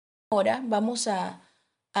Ahora vamos a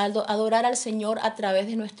adorar al Señor a través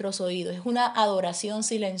de nuestros oídos. Es una adoración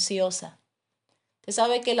silenciosa. Usted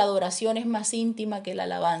sabe que la adoración es más íntima que la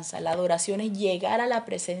alabanza. La adoración es llegar a la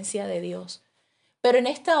presencia de Dios. Pero en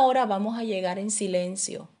esta hora vamos a llegar en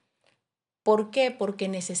silencio. ¿Por qué? Porque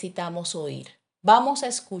necesitamos oír. Vamos a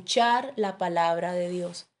escuchar la palabra de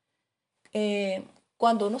Dios.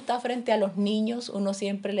 Cuando uno está frente a los niños, uno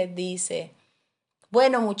siempre les dice,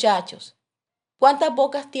 bueno, muchachos, ¿cuántas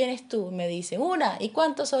bocas tienes tú? Me dicen, una. ¿Y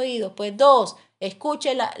cuántos oídos? Pues dos.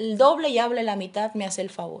 Escuche el doble y hable la mitad, me hace el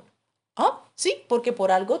favor. Ah, sí, porque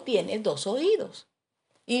por algo tienes dos oídos.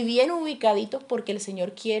 Y bien ubicaditos porque el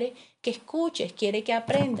Señor quiere que escuches, quiere que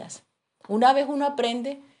aprendas. Una vez uno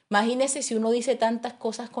aprende, imagínese si uno dice tantas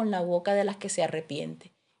cosas con la boca de las que se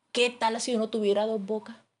arrepiente. ¿Qué tal si uno tuviera dos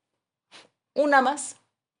bocas? Una más.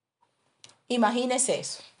 Imagínese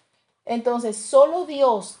eso. Entonces, solo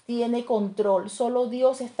Dios tiene control, solo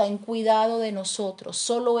Dios está en cuidado de nosotros,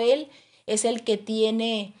 solo Él es el que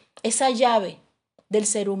tiene esa llave del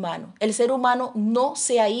ser humano. El ser humano no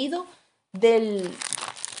se ha ido del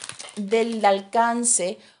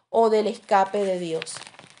alcance o del escape de Dios.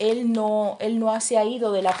 Él no se ha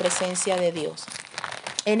ido de la presencia de Dios.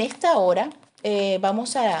 En esta hora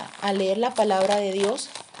vamos a leer la palabra de Dios.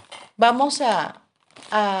 Vamos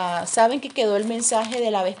saben que quedó el mensaje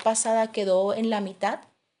de la vez pasada, quedó en la mitad,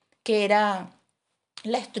 que era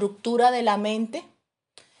la estructura de la mente.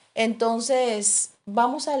 Entonces,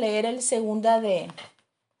 vamos a leer el segunda de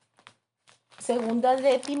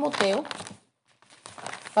Timoteo.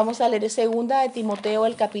 Vamos a leer segunda de Timoteo,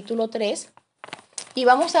 el capítulo 3, y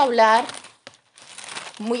vamos a hablar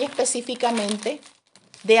muy específicamente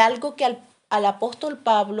de algo que al apóstol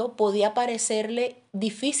Pablo podía parecerle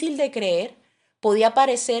difícil de creer, podía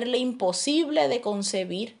parecerle imposible de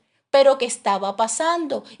concebir, pero que estaba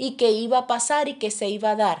pasando y que iba a pasar y que se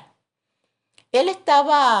iba a dar. Él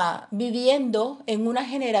estaba viviendo en una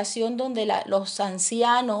generación donde los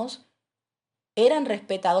ancianos eran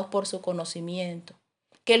respetados por su conocimiento,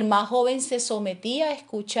 que el más joven se sometía a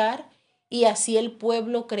escuchar y así el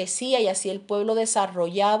pueblo crecía y así el pueblo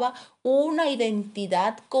desarrollaba una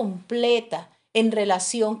identidad completa en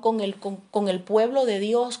relación con el pueblo de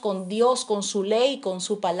Dios, con su ley, con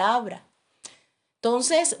su palabra.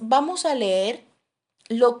 Entonces vamos a leer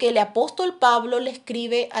lo que el apóstol Pablo le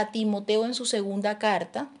escribe a Timoteo en su segunda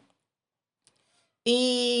carta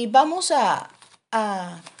y vamos a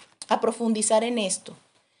profundizar en esto.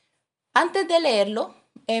 Antes de leerlo,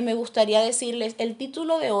 me gustaría decirles, el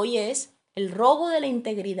título de hoy es El robo de la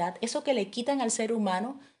integridad, eso que le quitan al ser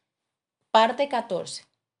humano, parte 14.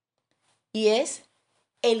 Y es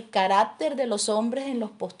el carácter de los hombres en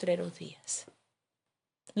los postreros días.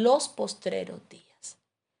 Los postreros días.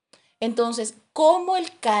 Entonces, ¿cómo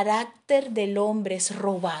el carácter del hombre es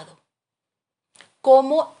robado?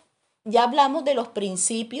 ¿Cómo? Ya hablamos de los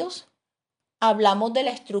principios, hablamos de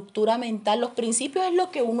la estructura mental. Los principios es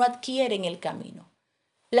lo que uno adquiere en el camino.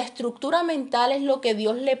 La estructura mental es lo que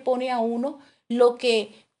Dios le pone a uno,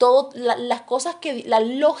 las cosas la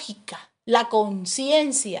lógica, la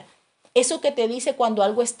conciencia, eso que te dice cuando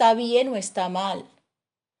algo está bien o está mal.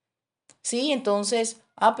 Sí, entonces,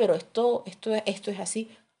 pero esto es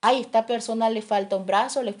así. Ay, a esta persona le falta un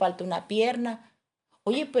brazo, le falta una pierna.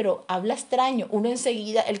 Oye, pero habla extraño. Uno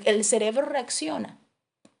enseguida, el cerebro reacciona.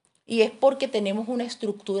 Y es porque tenemos una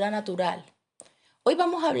estructura natural. Hoy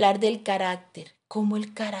vamos a hablar del carácter, cómo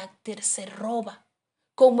el carácter se roba,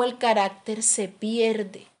 cómo el carácter se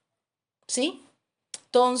pierde. ¿Sí?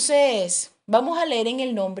 Entonces, vamos a leer en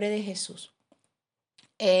el nombre de Jesús.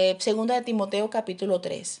 Segunda de Timoteo, capítulo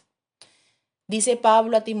 3. Dice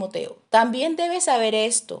Pablo a Timoteo, también debes saber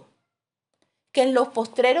esto, que en los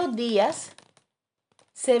postreros días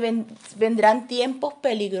vendrán tiempos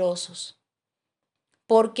peligrosos,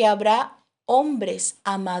 porque habrá hombres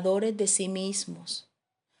amadores de sí mismos,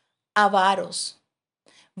 avaros,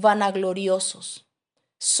 vanagloriosos,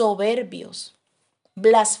 soberbios,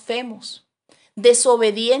 blasfemos,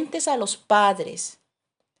 desobedientes a los padres,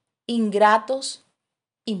 ingratos,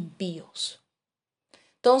 impíos.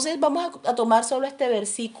 Entonces vamos a tomar solo este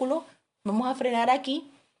versículo, vamos a frenar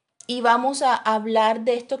aquí y vamos a hablar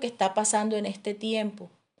de esto que está pasando en este tiempo.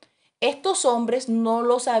 Estos hombres no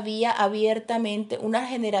los había abiertamente, una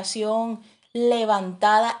generación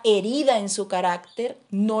levantada, herida en su carácter,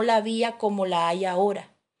 no la había como la hay ahora.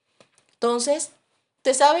 Entonces,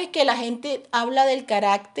 usted sabe que la gente habla del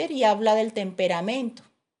carácter y habla del temperamento,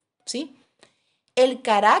 ¿sí? El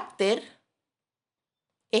carácter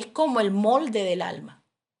es como el molde del alma.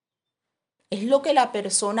 Es lo que la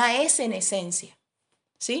persona es en esencia,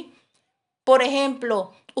 ¿sí? Por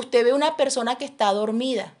ejemplo, usted ve una persona que está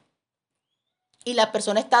dormida y la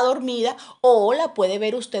persona está dormida, o la puede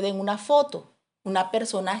ver usted en una foto, una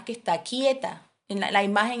persona que está quieta, la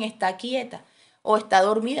imagen está quieta, o está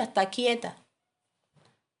dormida, está quieta.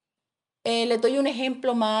 Le doy un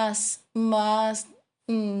ejemplo más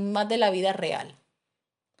de la vida real.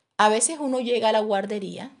 A veces uno llega a la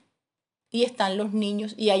guardería y están los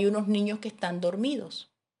niños y hay unos niños que están dormidos.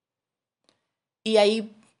 Y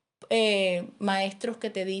hay maestros que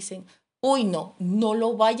te dicen, uy, no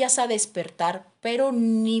lo vayas a despertar, pero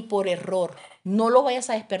ni por error, no lo vayas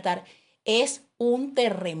a despertar. Es un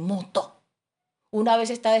terremoto. Una vez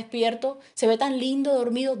está despierto, se ve tan lindo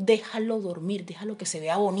dormido, déjalo dormir, déjalo que se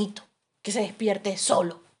vea bonito, que se despierte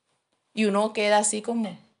solo. Y uno queda así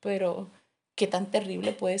como, pero ¿qué tan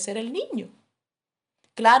terrible puede ser el niño?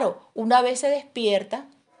 Claro, una vez se despierta,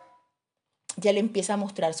 ya le empieza a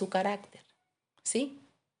mostrar su carácter, ¿sí?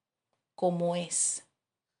 Cómo es.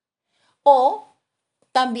 O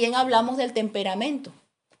también hablamos del temperamento,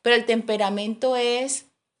 pero el temperamento es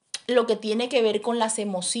lo que tiene que ver con las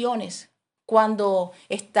emociones. Cuando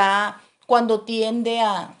tiende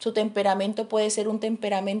su temperamento puede ser un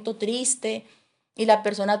temperamento triste y la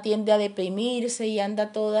persona tiende a deprimirse y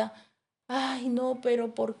anda toda, ay, no,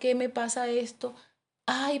 pero ¿por qué me pasa esto?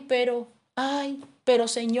 Ay, pero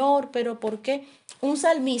Señor, pero ¿por qué? Un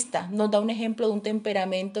salmista nos da un ejemplo de un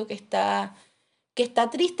temperamento que está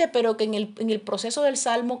triste, pero que en el proceso del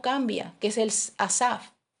salmo cambia, que es el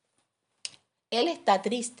Asaf. Él está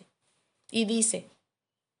triste y dice,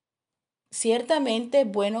 ciertamente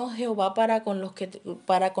es bueno Jehová para con los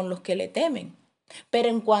que le temen, pero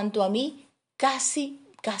en cuanto a mí, casi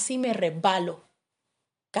me resbalo,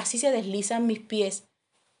 casi se deslizan mis pies.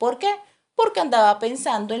 ¿Por qué? Porque andaba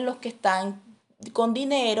pensando en los que están con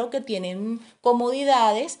dinero, que tienen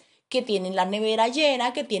comodidades, que tienen la nevera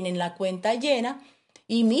llena, que tienen la cuenta llena.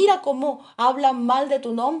 Y mira cómo hablan mal de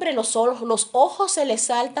tu nombre, los ojos se les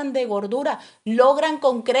saltan de gordura, logran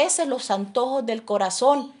con creces los antojos del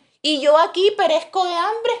corazón. Y yo aquí perezco de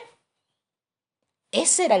hambre.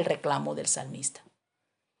 Ese era el reclamo del salmista.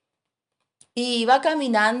 Y iba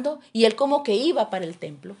caminando y él como que iba para el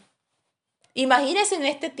templo. Imagínense en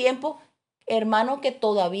este tiempo, hermano, que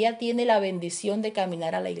todavía tiene la bendición de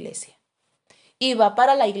caminar a la iglesia. Y va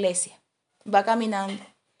para la iglesia, va caminando.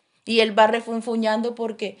 Y él va refunfuñando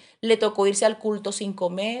porque le tocó irse al culto sin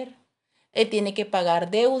comer, él tiene que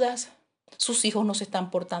pagar deudas, sus hijos no se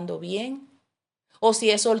están portando bien. O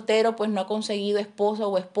si es soltero, pues no ha conseguido esposo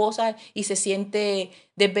o esposa y se siente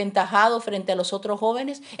desventajado frente a los otros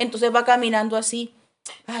jóvenes. Entonces va caminando así.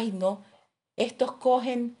 Ay, no, estos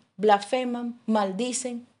cogen, blasfeman,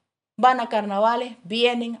 maldicen, van a carnavales,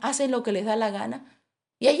 vienen, hacen lo que les da la gana.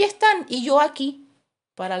 Y ahí están, y yo aquí,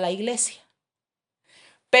 para la iglesia.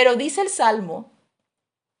 Pero dice el Salmo,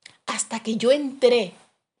 hasta que yo entré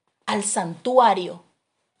al santuario,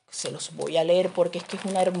 se los voy a leer porque es que es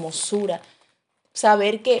una hermosura,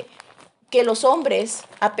 saber que los hombres,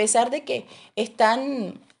 a pesar de que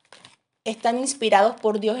están inspirados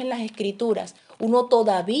por Dios en las Escrituras, uno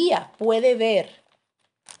todavía puede ver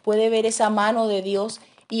esa mano de Dios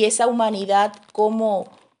y esa humanidad como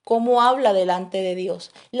habla delante de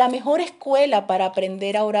Dios. La mejor escuela para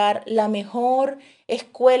aprender a orar, la mejor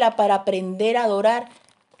escuela para aprender a adorar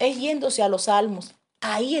es yéndose a los salmos.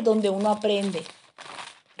 Ahí es donde uno aprende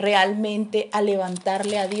realmente a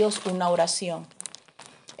levantarle a Dios una oración.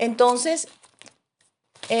 Entonces,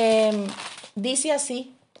 dice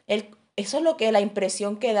así, eso es lo que la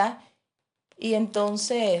impresión que da. Y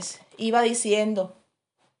entonces iba diciendo,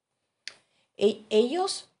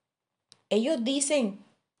 ellos dicen,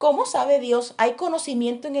 ¿cómo sabe Dios? ¿Hay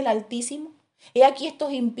conocimiento en el Altísimo? He aquí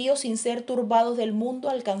estos impíos sin ser turbados del mundo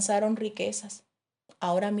alcanzaron riquezas.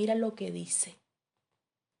 Ahora mira lo que dice,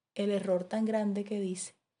 el error tan grande que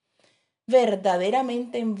dice.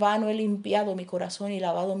 Verdaderamente en vano he limpiado mi corazón y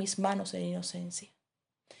lavado mis manos en inocencia,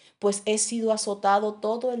 pues he sido azotado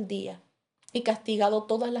todo el día y castigado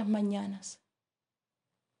todas las mañanas.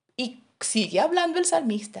 Y sigue hablando el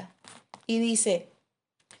salmista y dice,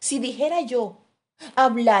 si dijera yo,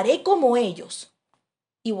 hablaré como ellos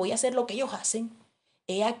y voy a hacer lo que ellos hacen,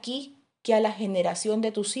 he aquí que a la generación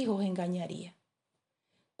de tus hijos engañaría.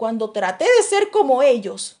 Cuando traté de ser como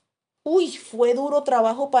ellos, fue duro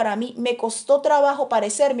trabajo para mí. Me costó trabajo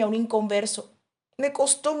parecerme a un inconverso. Me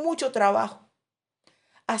costó mucho trabajo.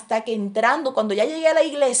 Hasta que cuando ya llegué a la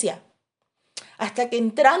iglesia, hasta que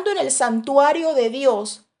entrando en el santuario de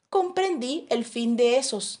Dios, comprendí el fin de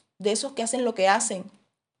esos que hacen lo que hacen.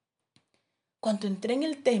 Cuando entré en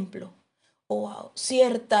el templo,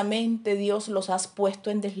 ciertamente Dios los has puesto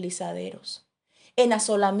en deslizaderos. En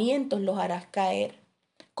asolamientos los harás caer.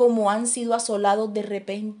 como han sido asolados de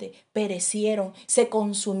repente, perecieron, se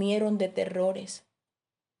consumieron de terrores.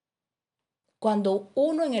 Cuando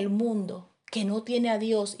uno en el mundo que no tiene a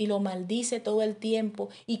Dios y lo maldice todo el tiempo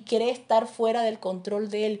y cree estar fuera del control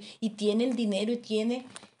de Él y tiene el dinero y tiene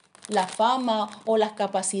la fama o las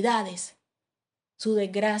capacidades, su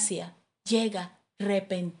desgracia llega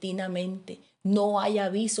repentinamente. No hay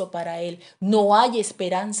aviso para él, no hay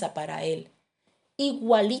esperanza para él.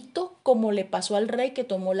 Igualito como le pasó al rey que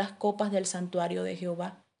tomó las copas del santuario de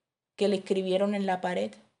Jehová, que le escribieron en la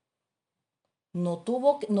pared. No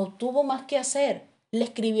tuvo más que hacer. Le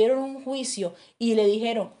escribieron un juicio y le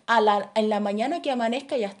dijeron, en la mañana que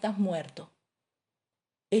amanezca ya estás muerto.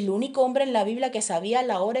 El único hombre en la Biblia que sabía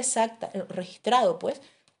la hora exacta, registrado pues,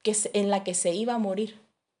 en la que se iba a morir.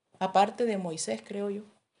 Aparte de Moisés, creo yo.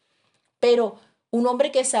 Pero un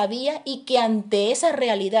hombre que sabía y que ante esa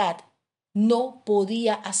realidad no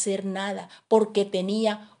podía hacer nada porque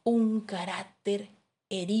tenía un carácter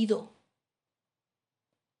herido.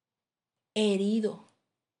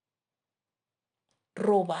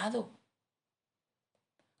 Robado.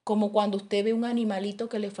 Como cuando usted ve un animalito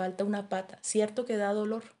que le falta una pata. ¿Cierto que da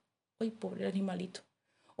dolor? Ay, pobre animalito.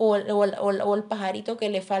 O el pajarito que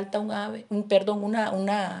le falta una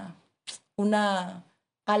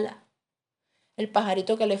ala. El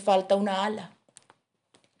pajarito que le falta una ala.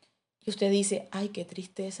 Y usted dice, ay, qué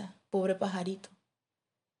tristeza, pobre pajarito.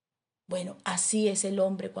 Bueno, así es el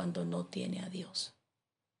hombre cuando no tiene a Dios.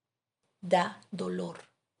 Da dolor.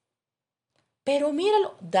 Pero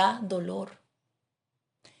míralo, da dolor.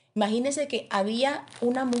 Imagínese que había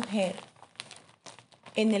una mujer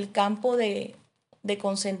en el campo de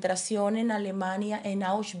concentración en Alemania, en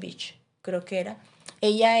Auschwitz, creo que era.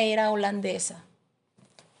 Ella era holandesa.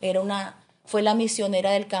 Fue la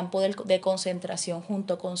misionera del campo de concentración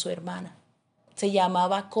junto con su hermana. Se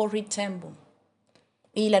llamaba Corrie ten Boom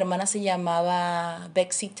y la hermana se llamaba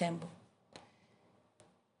Betsy ten Boom.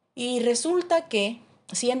 Y resulta que,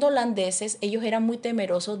 siendo holandeses, ellos eran muy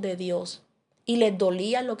temerosos de Dios y les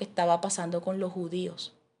dolía lo que estaba pasando con los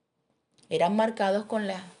judíos. Eran marcados con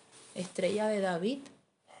la estrella de David,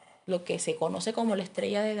 lo que se conoce como la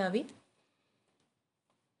estrella de David,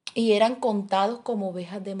 y eran contados como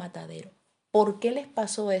ovejas de matadero. ¿Por qué les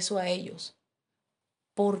pasó eso a ellos?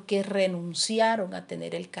 Porque renunciaron a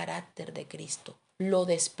tener el carácter de Cristo, lo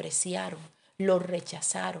despreciaron, lo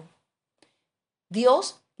rechazaron.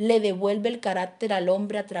 Dios le devuelve el carácter al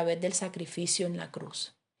hombre a través del sacrificio en la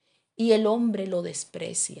cruz. Y el hombre lo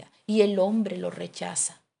desprecia y el hombre lo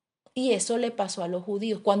rechaza. Y eso le pasó a los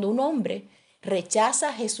judíos. Cuando un hombre rechaza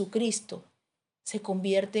a Jesucristo, se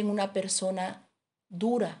convierte en una persona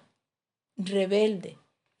dura, rebelde,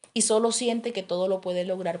 y solo siente que todo lo puede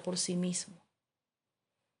lograr por sí mismo.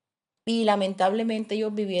 Y lamentablemente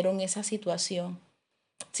ellos vivieron esa situación.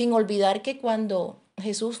 Sin olvidar que cuando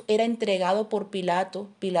Jesús era entregado por Pilato,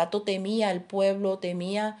 Pilato temía al pueblo,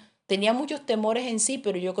 tenía muchos temores en sí,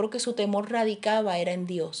 pero yo creo que su temor radicaba era en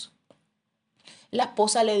Dios. La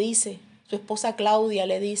esposa le dice, su esposa Claudia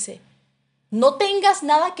le dice, no tengas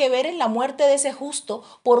nada que ver en la muerte de ese justo,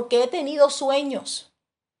 porque he tenido sueños.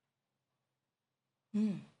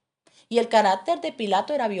 Y el carácter de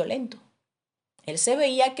Pilato era violento. Él se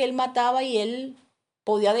veía que él mataba y él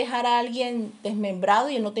podía dejar a alguien desmembrado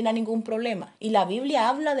y él no tenía ningún problema. Y la Biblia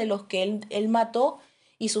habla de los que él mató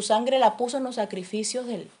y su sangre la puso en los sacrificios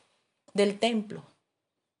del templo.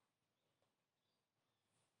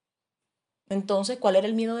 Entonces, ¿cuál era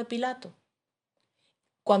el miedo de Pilato?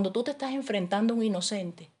 Cuando tú te estás enfrentando a un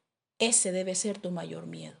inocente, ese debe ser tu mayor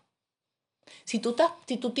miedo. Si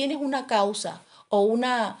tú tienes una causa o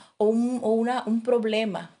un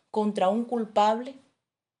problema contra un culpable,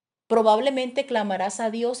 probablemente clamarás a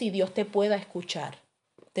Dios y Dios te pueda escuchar.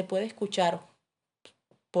 Te puede escuchar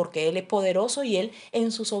porque Él es poderoso y Él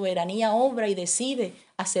en su soberanía obra y decide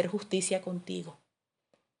hacer justicia contigo.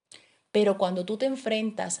 Pero cuando tú te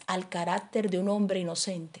enfrentas al carácter de un hombre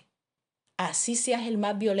inocente, así seas el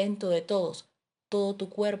más violento de todos, todo tu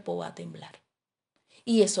cuerpo va a temblar.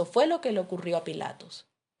 Y eso fue lo que le ocurrió a Pilatos.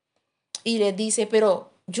 Y les dice,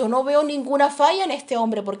 pero yo no veo ninguna falla en este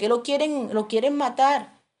hombre, ¿por qué lo quieren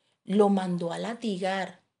matar? Lo mandó a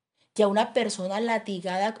latigar. Ya una persona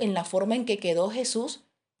latigada en la forma en que quedó Jesús,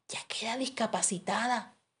 ya queda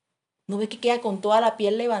discapacitada. ¿No ve que queda con toda la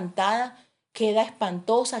piel levantada? Queda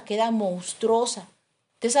espantosa, queda monstruosa.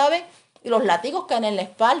 Usted sabe, los látigos caen en la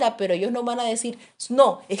espalda, pero ellos no van a decir,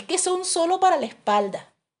 no, es que son solo para la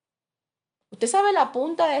espalda. Usted sabe la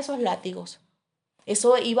punta de esos látigos.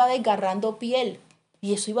 Eso iba desgarrando piel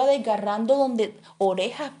y eso iba desgarrando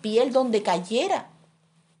orejas, piel, donde cayera.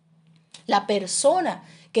 La persona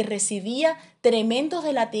que recibía tremendos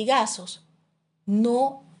de latigazos,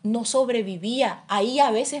 no sobrevivía. Ahí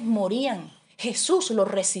a veces morían. Jesús lo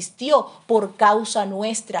resistió por causa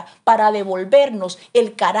nuestra, para devolvernos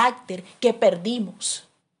el carácter que perdimos.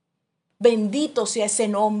 Bendito sea ese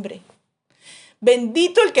nombre.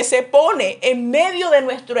 Bendito el que se pone en medio de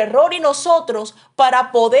nuestro error y nosotros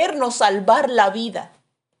para podernos salvar la vida.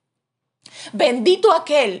 Bendito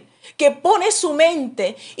aquel que pone su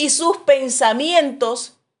mente y sus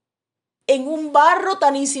pensamientos en un barro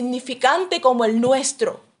tan insignificante como el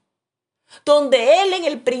nuestro, donde Él en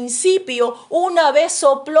el principio una vez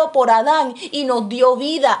sopló por Adán y nos dio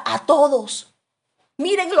vida a todos.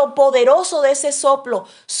 Miren lo poderoso de ese soplo.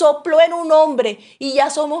 Sopló en un hombre y ya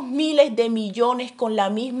somos miles de millones con la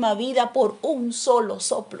misma vida por un solo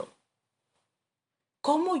soplo.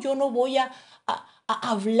 ¿Cómo yo no voy a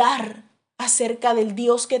hablar acerca del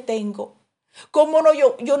Dios que tengo? ¿Cómo no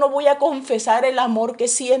yo no voy a confesar el amor que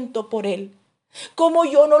siento por Él? ¿Cómo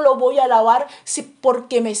yo no lo voy a alabar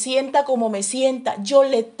porque me sienta como me sienta? Yo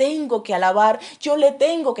le tengo que alabar, yo le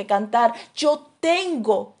tengo que cantar, yo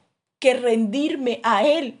tengo que rendirme a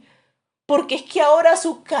Él, porque es que ahora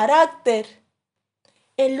su carácter,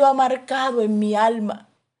 Él lo ha marcado en mi alma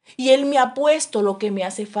y Él me ha puesto lo que me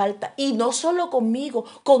hace falta, y no solo conmigo,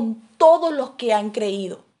 con todos los que han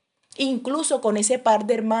creído, incluso con ese par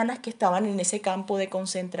de hermanas que estaban en ese campo de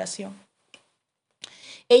concentración.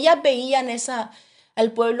 Ellas veían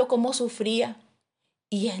al pueblo cómo sufría,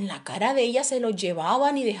 y en la cara de ellas se los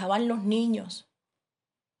llevaban y dejaban los niños.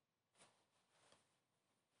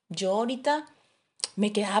 Yo ahorita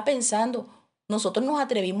me quedaba pensando, nosotros nos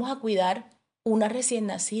atrevimos a cuidar una recién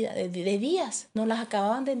nacida de días, nos las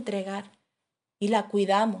acababan de entregar y la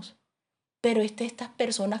cuidamos. Pero estas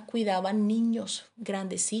personas cuidaban niños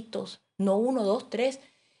grandecitos, no 1, 2, 3,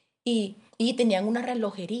 y tenían una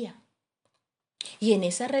relojería. Y en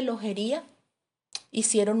esa relojería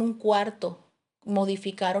hicieron un cuarto,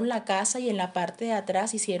 modificaron la casa y en la parte de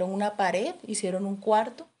atrás hicieron una pared, hicieron un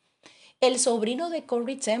cuarto. El sobrino de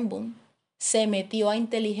Corrie ten Boom se metió a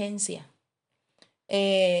inteligencia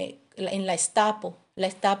en la Gestapo. La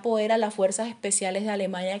Gestapo era las fuerzas especiales de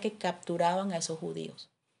Alemania que capturaban a esos judíos.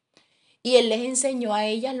 Y él les enseñó a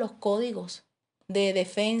ellas los códigos de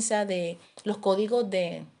defensa, los códigos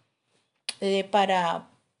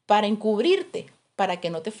para encubrirte, para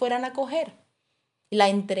que no te fueran a coger. La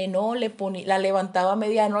entrenó, la levantaba a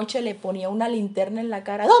medianoche, le ponía una linterna en la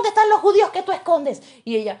cara. ¿Dónde están los judíos que tú escondes?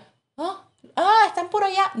 Y ella, están por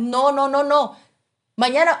allá. No.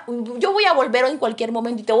 Mañana yo voy a volver en cualquier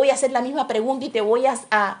momento y te voy a hacer la misma pregunta y te voy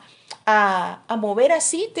a mover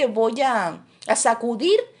así, te voy a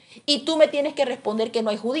sacudir y tú me tienes que responder que no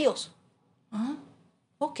hay judíos.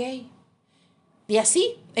 Ok. Y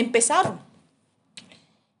así empezaron.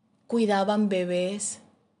 Cuidaban bebés.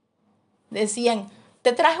 Decían,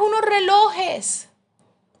 te traje unos relojes.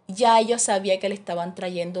 Ya ellos sabían que le estaban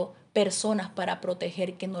trayendo personas para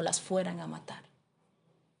proteger que no las fueran a matar.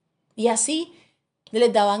 Y así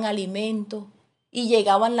les daban alimento y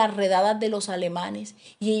llegaban las redadas de los alemanes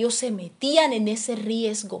y ellos se metían en ese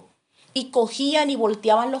riesgo y cogían y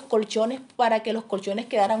volteaban los colchones para que los colchones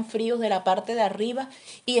quedaran fríos de la parte de arriba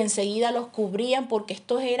y enseguida los cubrían, porque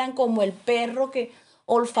estos eran como el perro que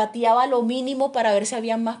olfateaba lo mínimo para ver si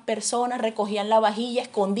había más personas, recogían la vajilla,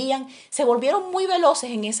 escondían, se volvieron muy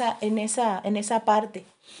veloces en esa parte,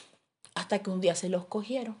 hasta que un día se los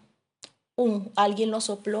cogieron. Alguien los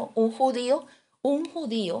sopló, un judío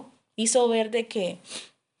hizo ver de que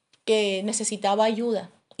necesitaba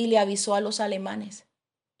ayuda y le avisó a los alemanes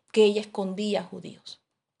que ella escondía judíos.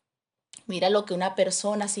 Mira lo que una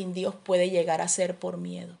persona sin Dios puede llegar a hacer por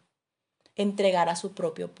miedo, entregar a su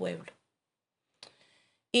propio pueblo.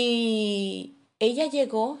 Y ella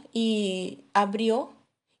llegó y abrió,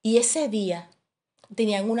 y ese día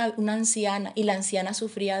tenían una anciana, y la anciana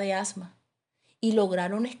sufría de asma, y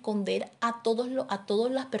lograron esconder a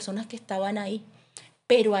todas las personas que estaban ahí,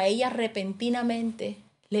 pero a ella repentinamente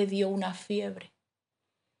le dio una fiebre.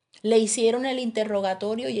 Le hicieron el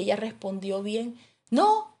interrogatorio y ella respondió bien.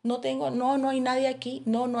 No hay nadie aquí,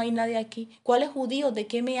 no hay nadie aquí. ¿Cuáles judíos? ¿De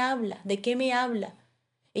qué me habla? ¿De qué me habla?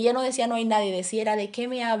 Ella no decía no hay nadie, decía era ¿de qué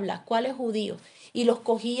me habla? ¿Cuáles judíos? Y los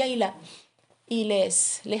cogía y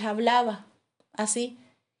les hablaba así.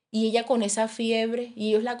 Y ella con esa fiebre, y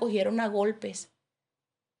ellos la cogieron a golpes.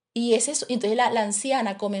 Y entonces la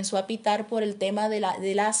anciana comenzó a pitar por el tema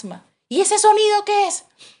del asma. ¿Y ese sonido qué es?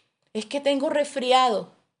 Es que tengo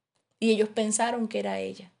resfriado. Y ellos pensaron que era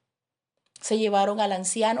ella. Se llevaron al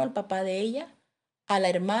anciano, al papá de ella, a la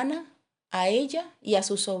hermana, a ella y a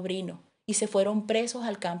su sobrino, y se fueron presos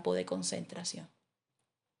al campo de concentración.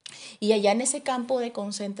 Y allá en ese campo de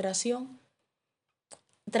concentración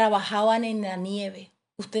trabajaban en la nieve.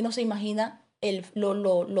 Usted no se imagina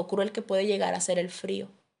lo cruel que puede llegar a ser el frío.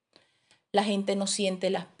 La gente no siente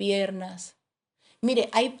las piernas. Mire,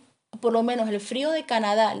 hay por lo menos el frío de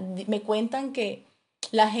Canadá. Me cuentan que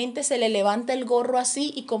la gente se le levanta el gorro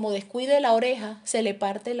así y como descuide la oreja, se le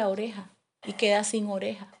parte la oreja y queda sin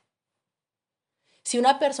oreja. Si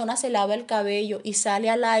una persona se lava el cabello y sale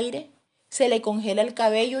al aire, se le congela el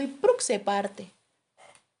cabello y ¡pruc! Se parte.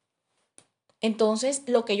 Entonces,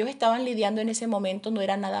 lo que ellos estaban lidiando en ese momento no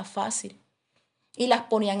era nada fácil. Y las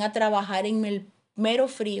ponían a trabajar en el mero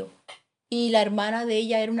frío. Y la hermana de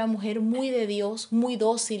ella era una mujer muy de Dios, muy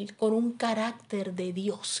dócil, con un carácter de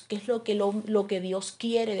Dios, que es lo que Dios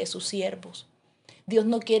quiere de sus siervos. Dios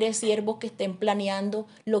no quiere siervos que estén planeando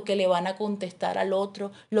lo que le van a contestar al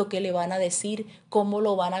otro, lo que le van a decir, cómo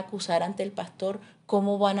lo van a acusar ante el pastor,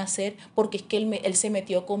 cómo van a hacer, porque es que él se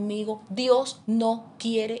metió conmigo. Dios no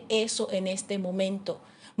quiere eso en este momento.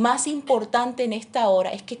 Más importante en esta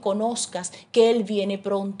hora es que conozcas que Él viene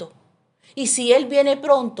pronto. Y si Él viene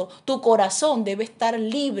pronto, tu corazón debe estar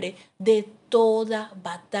libre de toda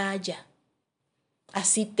batalla.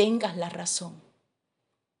 Así tengas la razón.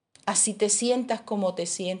 Así te sientas como te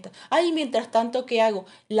sientas. Ay, mientras tanto, ¿qué hago?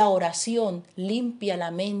 La oración limpia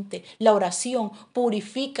la mente. La oración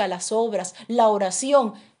purifica las obras. La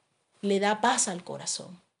oración le da paz al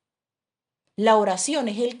corazón. La oración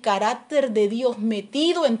es el carácter de Dios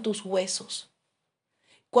metido en tus huesos.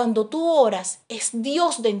 Cuando tú oras, es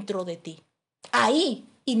Dios dentro de ti. Ahí,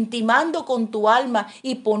 intimando con tu alma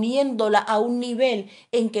y poniéndola a un nivel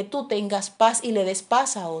en que tú tengas paz y le des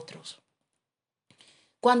paz a otros.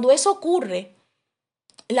 Cuando eso ocurre,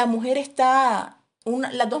 las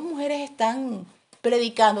dos mujeres están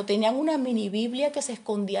predicando. Tenían una mini Biblia que se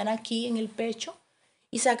escondían aquí en el pecho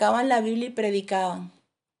y sacaban la Biblia y predicaban.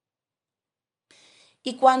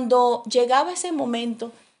 Y cuando llegaba ese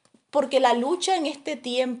momento, porque la lucha en este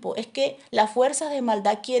tiempo es que las fuerzas de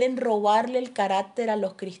maldad quieren robarle el carácter a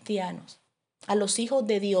los cristianos, a los hijos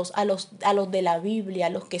de Dios, a los de la Biblia, a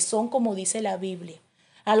los que son como dice la Biblia.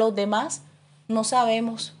 A los demás no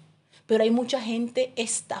sabemos, pero hay mucha gente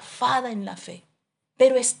estafada en la fe.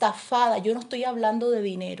 Pero estafada, yo no estoy hablando de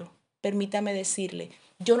dinero, permítame decirle.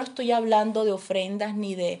 Yo no estoy hablando de ofrendas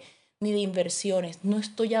ni de inversiones. No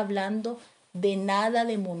estoy hablando de nada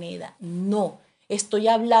de moneda. No, estoy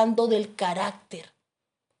hablando del carácter.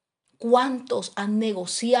 ¿Cuántos han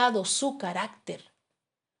negociado su carácter?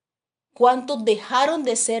 ¿Cuántos dejaron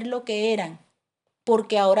de ser lo que eran?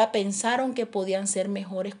 Porque ahora pensaron que podían ser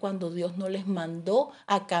mejores cuando Dios no les mandó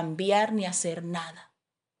a cambiar ni a hacer nada.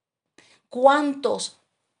 ¿Cuántos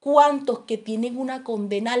que tienen una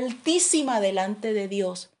condena altísima delante de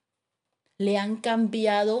Dios le han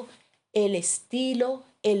cambiado el estilo,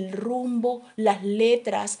 el rumbo, las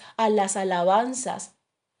letras a las alabanzas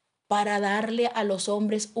para darle a los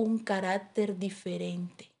hombres un carácter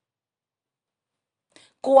diferente?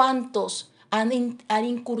 ¿Cuántos han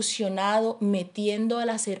incursionado metiendo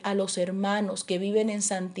a los hermanos que viven en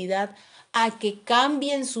santidad a que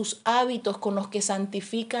cambien sus hábitos con los que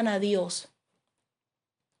santifican a Dios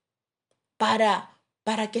para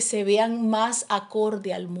que se vean más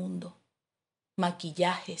acorde al mundo?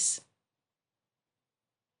 Maquillajes,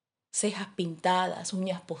 cejas pintadas,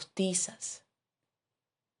 uñas postizas.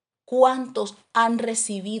 ¿Cuántos han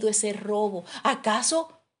recibido ese robo?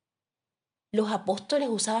 ¿Acaso los apóstoles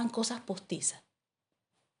usaban cosas postizas?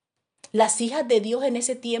 Las hijas de Dios en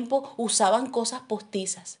ese tiempo usaban cosas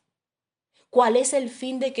postizas. ¿Cuál es el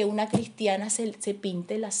fin de que una cristiana se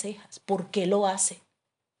pinte las cejas? ¿Por qué lo hace?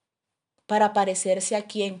 ¿Para parecerse a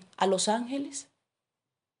quién? ¿A los ángeles?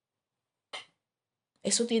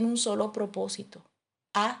 Eso tiene un solo propósito: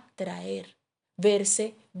 atraer,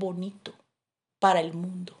 verse bonito para el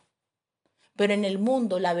mundo. Pero en el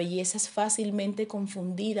mundo la belleza es fácilmente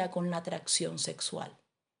confundida con la atracción sexual.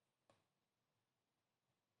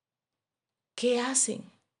 ¿Qué hacen?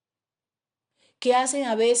 ¿Qué hacen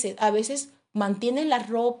a veces? A veces mantienen las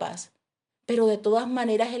ropas, pero de todas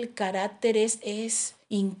maneras el carácter es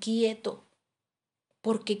inquieto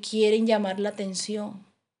porque quieren llamar la atención.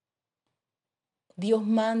 Dios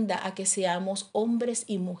manda a que seamos hombres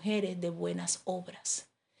y mujeres de buenas obras,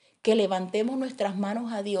 que levantemos nuestras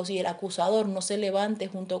manos a Dios y el acusador no se levante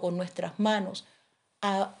junto con nuestras manos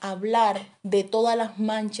a hablar de todas las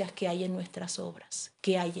manchas que hay en nuestras obras,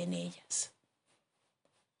 que hay en ellas.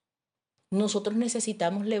 Nosotros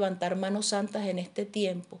necesitamos levantar manos santas en este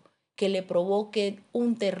tiempo que le provoquen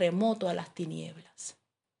un terremoto a las tinieblas,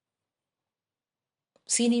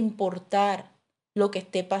 sin importar lo que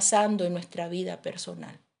esté pasando en nuestra vida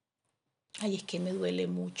personal. Ay, es que me duele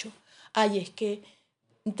mucho. Ay, es que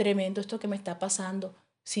tremendo esto que me está pasando.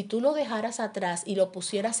 Si tú lo dejaras atrás y lo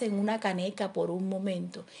pusieras en una caneca por un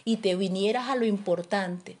momento y te vinieras a lo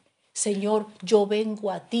importante, Señor, yo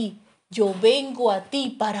vengo a ti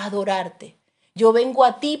para adorarte, yo vengo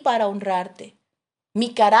a ti para honrarte.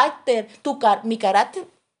 Mi carácter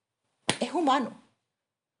es humano,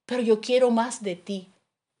 pero yo quiero más de ti.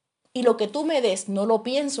 Y lo que tú me des no lo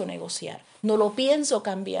pienso negociar, no lo pienso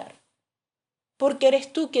cambiar. Porque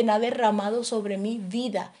eres tú quien ha derramado sobre mí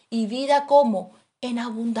vida. ¿Y vida cómo? En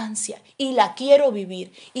abundancia. Y la quiero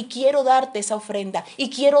vivir. Y quiero darte esa ofrenda. Y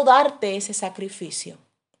quiero darte ese sacrificio.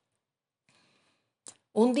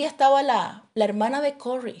 Un día estaba la hermana de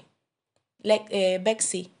Corey,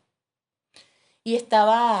 Bexy, y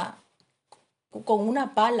estaba con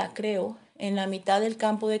una pala, creo, en la mitad del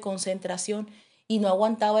campo de concentración y no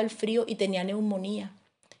aguantaba el frío y tenía neumonía.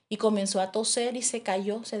 Y comenzó a toser y se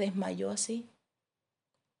cayó, se desmayó así.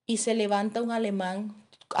 Y se levanta un alemán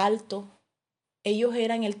alto. Ellos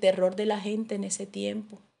eran el terror de la gente en ese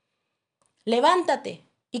tiempo. Levántate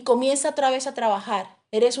y comienza otra vez a trabajar.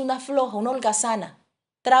 Eres una floja, una holgazana.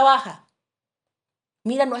 Trabaja.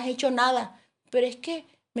 Mira, no has hecho nada. Pero es que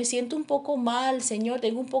me siento un poco mal, señor.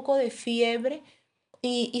 Tengo un poco de fiebre.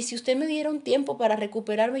 Y si usted me diera un tiempo para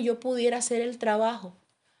recuperarme, yo pudiera hacer el trabajo.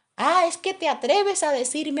 Ah, es que te atreves a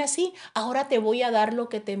decirme así. Ahora te voy a dar lo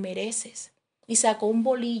que te mereces. Y sacó un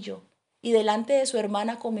bolillo y delante de su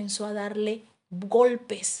hermana comenzó a darle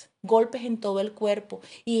golpes en todo el cuerpo.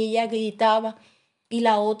 Y ella gritaba y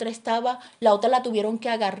la otra la tuvieron que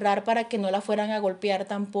agarrar para que no la fueran a golpear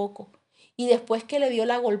tampoco. Y después que le dio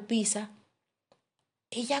la golpiza,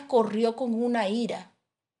 ella corrió con una ira.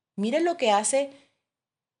 Miren lo que hace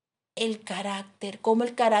el carácter, cómo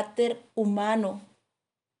el carácter humano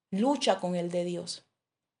lucha con el de Dios.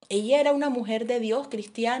 Ella era una mujer de Dios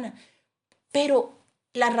cristiana, pero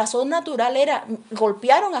la razón natural era,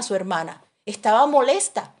 golpearon a su hermana, estaba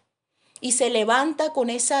molesta y se levanta con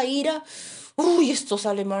esa ira. Uy, estos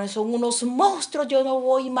alemanes son unos monstruos, yo no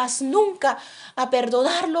voy más nunca a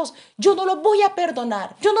perdonarlos, yo no los voy a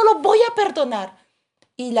perdonar, yo no los voy a perdonar.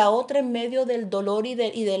 Y la otra en medio del dolor y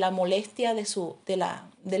de la molestia de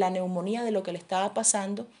la neumonía, de lo que le estaba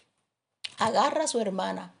pasando, agarra a su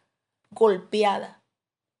hermana golpeada,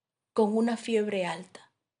 con una fiebre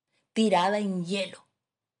alta, tirada en hielo,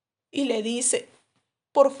 y le dice,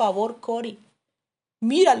 por favor, Cory,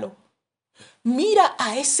 míralo, mira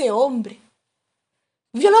a ese hombre.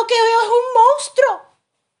 Yo lo que veo es un monstruo.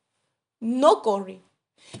 No, Cory,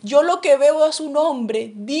 yo lo que veo es un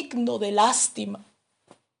hombre digno de lástima.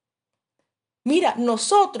 Mira,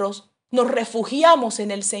 nosotros nos refugiamos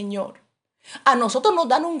en el Señor. A nosotros nos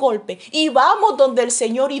dan un golpe y vamos donde el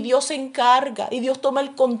Señor y Dios se encarga y Dios toma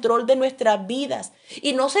el control de nuestras vidas.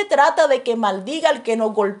 Y no se trata de que maldiga al que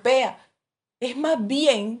nos golpea. Es más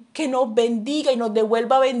bien que nos bendiga y nos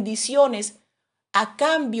devuelva bendiciones a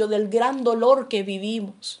cambio del gran dolor que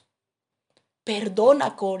vivimos.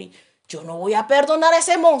 Perdona, Cory. Yo no voy a perdonar a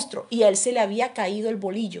ese monstruo. Y a él se le había caído el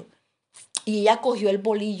bolillo. Y ella cogió el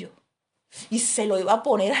bolillo y se lo iba a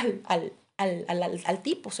poner al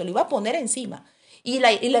tipo, se lo iba a poner encima. Y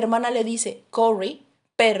la hermana le dice, Cory,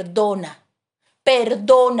 perdona,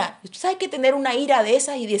 perdona. Y usted sabe que tener una ira de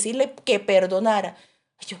esas y decirle que perdonara.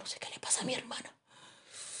 Ay, yo no sé qué le pasa a mi hermana.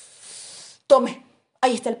 Tome,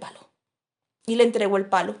 ahí está el palo. Y le entregó el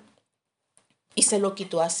palo y se lo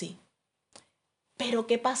quitó así. Pero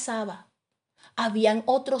 ¿qué pasaba? Habían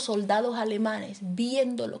otros soldados alemanes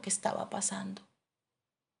viendo lo que estaba pasando.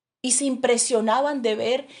 Y se impresionaban de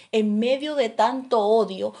ver en medio de tanto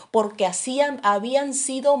odio, porque habían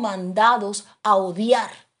sido mandados a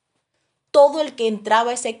odiar. Todo el que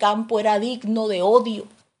entraba a ese campo era digno de odio.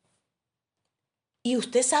 Y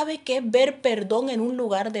usted sabe qué es ver perdón en un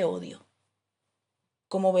lugar de odio.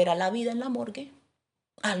 Como verá la vida en la morgue.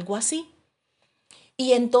 Algo así.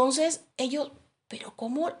 Y entonces ellos, pero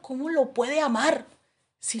 ¿cómo lo puede amar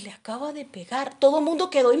si le acaba de pegar? Todo el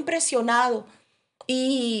mundo quedó impresionado.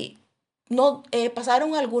 Y no,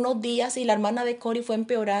 pasaron algunos días y la hermana de Cory fue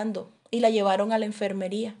empeorando y la llevaron a la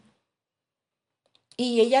enfermería.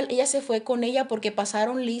 Y ella se fue con ella porque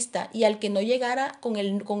pasaron lista y al que no llegara con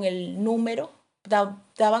el número,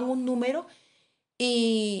 daban un número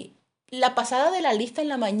y la pasada de la lista en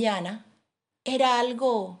la mañana era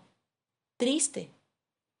algo triste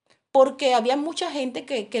porque había mucha gente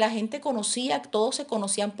que la gente conocía, todos se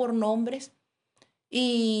conocían por nombres.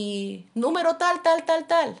 Y número tal, tal, tal,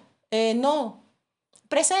 tal. No.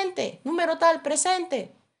 Presente. Número tal,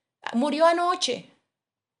 presente. Murió anoche.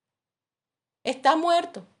 Está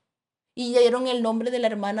muerto. Y dieron el nombre de la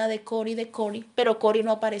hermana de Cory, pero Cory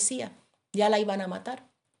no aparecía. ya la iban a matar.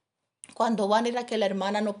 Cuando van era que la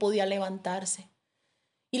hermana no podía levantarse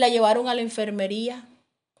y la llevaron a la enfermería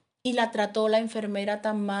y la trató la enfermera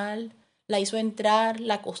tan mal, la hizo entrar,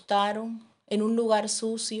 la acostaron en un lugar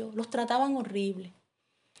sucio, los trataban horrible.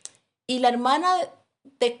 Y la hermana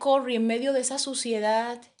de Corrie, en medio de esa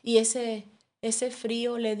suciedad y ese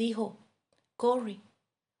frío, le dijo, Corrie,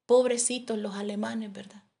 pobrecitos los alemanes,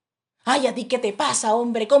 ¿verdad? Ay, ¿a ti qué te pasa,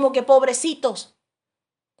 hombre? ¿Cómo que pobrecitos?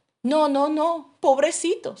 No,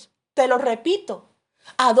 pobrecitos. Te lo repito.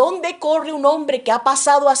 ¿A dónde corre un hombre que ha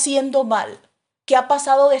pasado haciendo mal? Que ha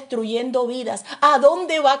pasado destruyendo vidas. ¿A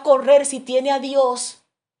dónde va a correr si tiene a Dios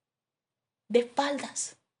de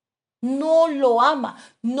espaldas? No lo ama,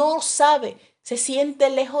 no sabe, se siente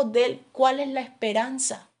lejos de él. ¿Cuál es la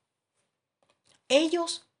esperanza?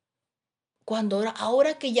 Ellos,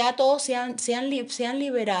 ahora que ya todos sean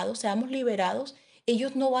liberados, seamos liberados,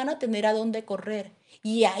 ellos no van a tener a dónde correr.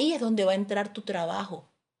 Y ahí es donde va a entrar tu trabajo.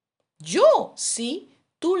 Yo, sí,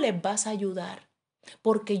 tú les vas a ayudar.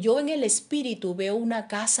 Porque yo en el espíritu veo una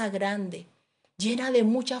casa grande, llena de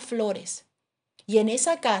muchas flores. Y en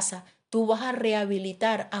esa casa tú vas a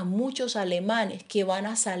rehabilitar a muchos alemanes que van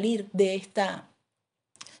a salir de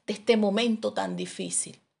este momento tan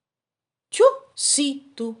difícil. Yo,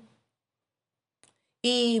 sí, tú.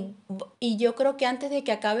 Y yo creo que antes de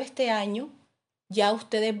que acabe este año, ya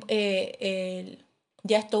ustedes,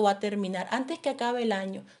 ya esto va a terminar. Antes que acabe el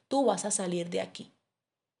año, tú vas a salir de aquí.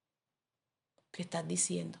 ¿Qué estás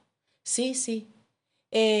diciendo? Sí,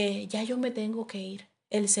 ya yo me tengo que ir.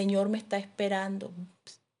 El Señor me está esperando.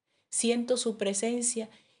 Siento su presencia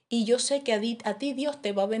y yo sé que a ti Dios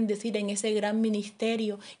te va a bendecir en ese gran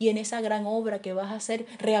ministerio y en esa gran obra que vas a hacer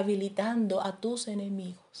rehabilitando a tus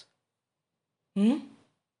enemigos.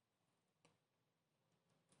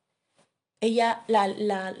 Ella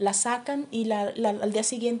la sacan y al día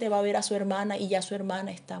siguiente va a ver a su hermana y ya su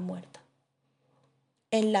hermana está muerta.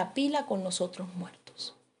 En la pila con los otros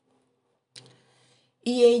muertos.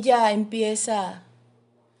 Y ella empieza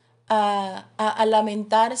a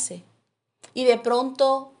lamentarse. Y de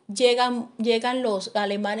pronto llegan los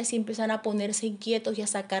alemanes y empiezan a ponerse inquietos y a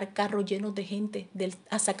sacar carros llenos de gente,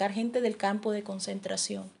 a sacar gente del campo de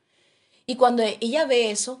concentración. Y cuando ella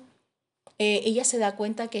ve eso, ella se da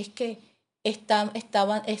cuenta que es que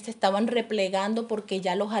estaban replegando porque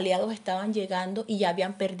ya los aliados estaban llegando y ya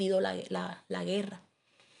habían perdido la guerra.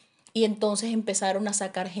 Y entonces empezaron a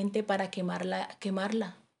sacar gente para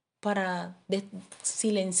quemarla, para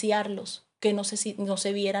silenciarlos, que no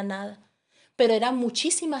se viera nada. Pero era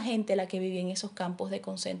muchísima gente la que vivía en esos campos de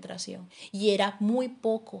concentración y era muy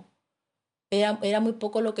poco muy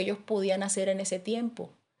poco lo que ellos podían hacer en ese tiempo.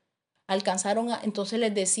 Entonces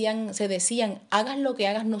se decían, hagas lo que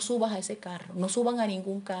hagas, no subas a ese carro, no suban a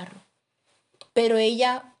ningún carro. Pero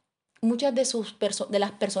muchas de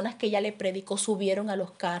las personas que ella le predicó subieron a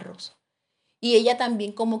los carros y ella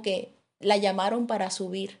también como que la llamaron para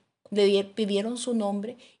subir, le pidieron su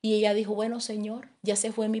nombre y ella dijo, bueno, Señor, ya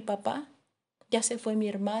se fue mi papá, ya se fue mi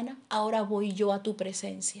hermana, ahora voy yo a tu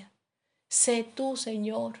presencia. Sé tú,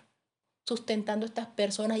 Señor, sustentando a estas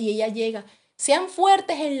personas. Y ella llega, sean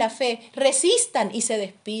fuertes en la fe, resistan y se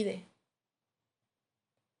despide.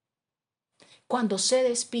 Cuando se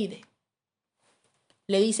despide,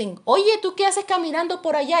 le dicen, oye, ¿tú qué haces caminando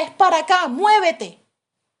por allá? Es para acá, muévete.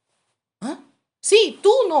 ¿Ah? Sí,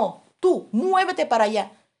 tú no, tú, muévete para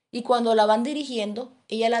allá. Y cuando la van dirigiendo,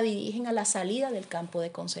 ella la dirigen a la salida del campo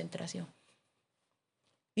de concentración.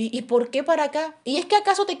 ¿Y por qué para acá? ¿Y es que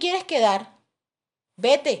acaso te quieres quedar?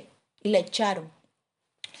 Vete. Y la echaron.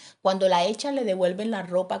 Cuando la echan, le devuelven la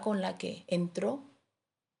ropa con la que entró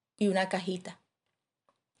y una cajita.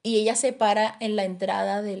 Y ella se para en la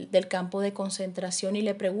entrada del campo de concentración y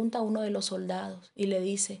le pregunta a uno de los soldados y le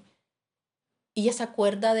dice, y ella se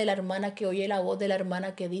acuerda de la hermana que oye la voz de la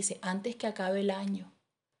hermana que dice, antes que acabe el año.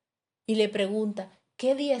 Y le pregunta,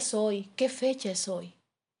 ¿qué día es hoy? ¿Qué fecha es hoy?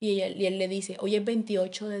 Y él le dice, hoy es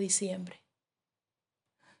 28 de diciembre.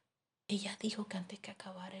 Ella dijo que antes que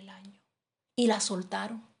acabara el año. Y la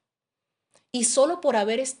soltaron. Y solo por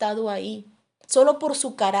haber estado ahí, solo por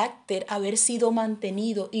su carácter haber sido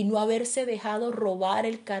mantenido y no haberse dejado robar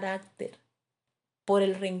el carácter, por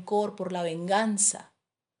el rencor, por la venganza,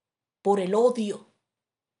 por el odio,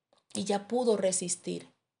 ella pudo resistir.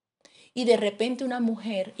 Y de repente una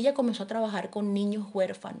mujer, ella comenzó a trabajar con niños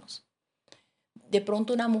huérfanos. De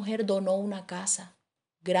pronto una mujer donó una casa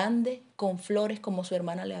grande con flores como su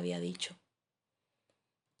hermana le había dicho.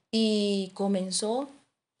 Y comenzó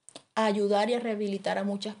a ayudar y a rehabilitar a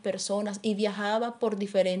muchas personas y viajaba por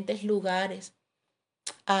diferentes lugares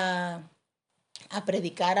a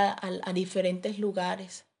predicar a diferentes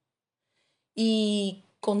lugares. y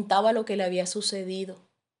contaba lo que le había sucedido.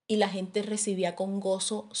 Y la gente recibía con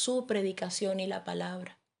gozo su predicación y la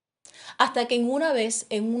palabra. Hasta que en una vez,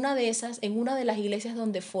 en una de las iglesias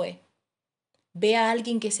donde fue, ve a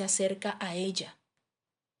alguien que se acerca a ella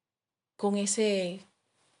con a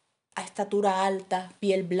estatura alta,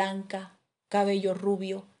 piel blanca, cabello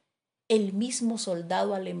rubio, el mismo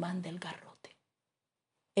soldado alemán del garrote,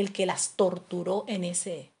 el que las torturó en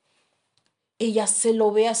ese. Ella se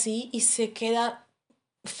lo ve así y se queda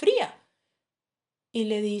fría y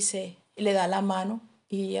le dice, le da la mano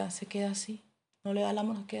y ella se queda así, no le da la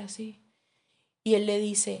mano, se queda así. Y él le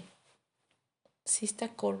dice,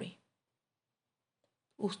 Sister Corrie,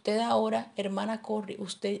 usted ahora, hermana Corrie,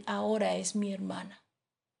 usted ahora es mi hermana.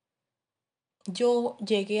 Yo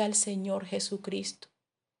llegué al Señor Jesucristo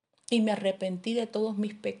y me arrepentí de todos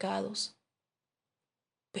mis pecados.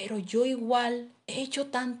 Pero yo igual he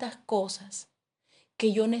hecho tantas cosas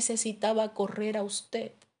que yo necesitaba correr a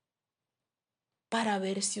usted para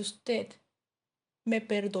ver si usted me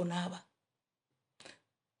perdonaba.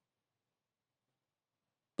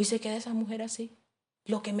 Y se queda esa mujer así.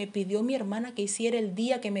 Lo que me pidió mi hermana que hiciera el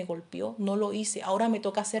día que me golpeó, no lo hice. Ahora me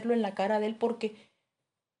toca hacerlo en la cara de él porque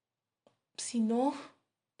si no,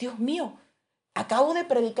 Dios mío, acabo de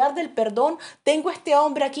predicar del perdón, tengo a este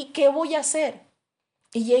hombre aquí, ¿qué voy a hacer?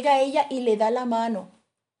 Y llega ella y le da la mano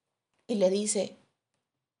y le dice,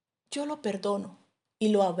 yo lo perdono. Y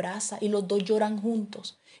lo abraza y los dos lloran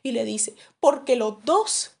juntos. Y le dice, porque los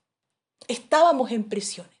dos estábamos en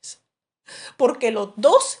prisiones. Porque los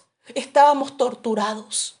dos estábamos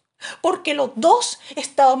torturados. Porque los dos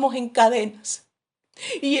estábamos en cadenas.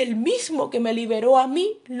 Y el mismo que me liberó a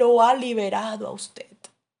mí, lo ha liberado a usted.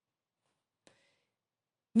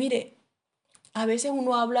 Mire, a veces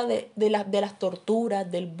uno habla de las torturas,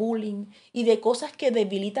 del bullying y de cosas que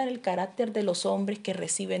debilitan el carácter de los hombres que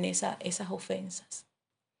reciben esas ofensas.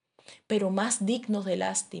 Pero más dignos de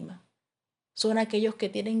lástima son aquellos que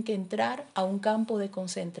tienen que entrar a un campo de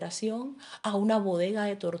concentración, a una bodega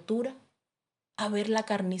de tortura, a ver la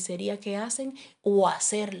carnicería que hacen o a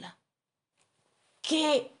hacerla.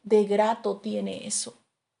 ¿Qué de grato tiene eso?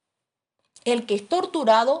 El que es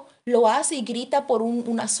torturado lo hace y grita por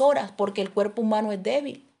unas horas porque el cuerpo humano es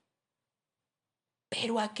débil.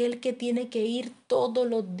 Pero aquel que tiene que ir todos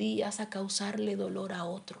los días a causarle dolor a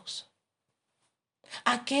otros.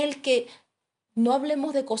 Aquel que, no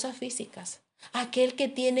hablemos de cosas físicas, aquel que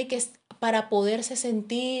tiene que, para poderse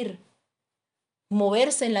sentir,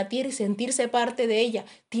 moverse en la tierra y sentirse parte de ella,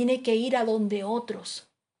 tiene que ir a donde otros,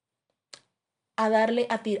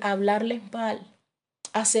 a hablarles mal,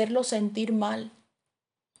 a hacerlos sentir mal.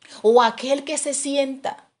 O aquel que se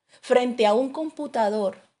sienta frente a un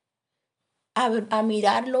computador a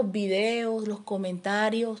mirar los videos, los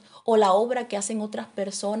comentarios o la obra que hacen otras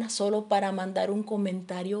personas solo para mandar un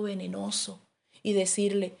comentario venenoso y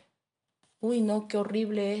decirle, uy, no, qué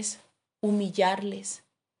horrible es humillarles.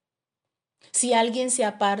 Si alguien se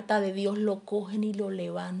aparta de Dios, lo cogen y lo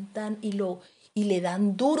levantan y le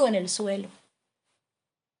dan duro en el suelo.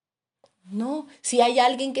 No, si hay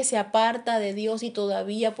alguien que se aparta de Dios y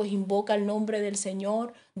todavía pues invoca el nombre del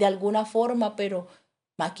Señor de alguna forma, pero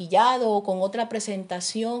maquillado o con otra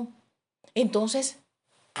presentación, entonces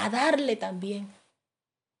a darle también.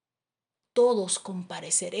 Todos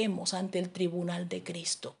compareceremos ante el tribunal de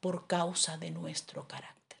Cristo por causa de nuestro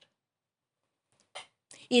carácter.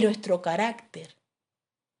 Y nuestro carácter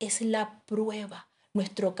es la prueba,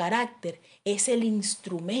 nuestro carácter es el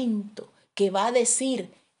instrumento que va a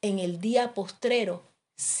decir en el día postrero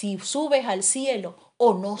si subes al cielo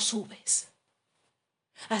o no subes.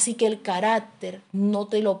 Así que el carácter no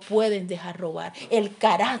te lo pueden dejar robar. El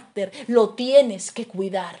carácter lo tienes que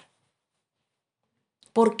cuidar.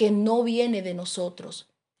 Porque no viene de nosotros.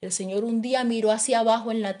 El Señor un día miró hacia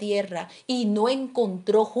abajo en la tierra y no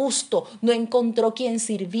encontró justo, no encontró quien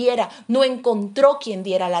sirviera, no encontró quien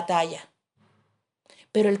diera la talla.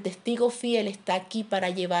 Pero el testigo fiel está aquí para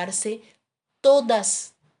llevarse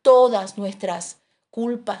todas nuestras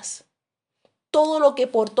culpas. Todo lo que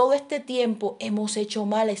por todo este tiempo hemos hecho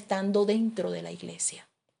mal estando dentro de la iglesia.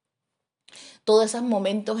 Todos esos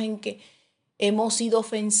momentos en que hemos sido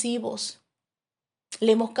ofensivos,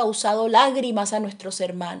 le hemos causado lágrimas a nuestros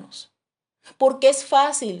hermanos. Porque es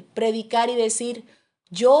fácil predicar y decir,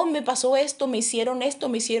 yo me pasó esto, me hicieron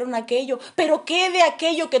aquello, pero ¿qué de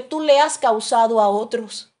aquello que tú le has causado a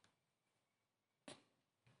otros?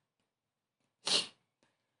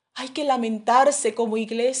 Hay que lamentarse como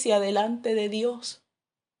iglesia delante de Dios.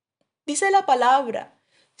 Dice la palabra,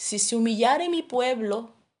 si se humillare mi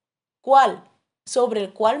pueblo, ¿cuál? Sobre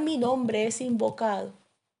el cual mi nombre es invocado.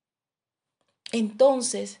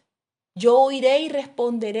 Entonces, Yo oiré y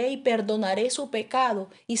responderé y perdonaré su pecado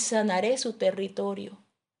y sanaré su territorio.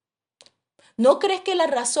 ¿No crees que la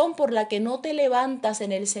razón por la que no te levantas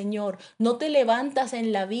en el Señor, no te levantas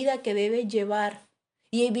en la vida que debes llevar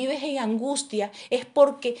y vives en angustia es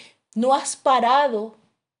porque no has parado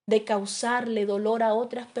de causarle dolor a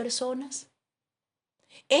otras personas?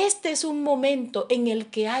 Este es un momento en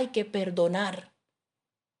el que hay que perdonar.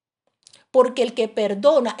 Porque el que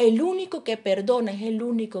perdona, el único que perdona es el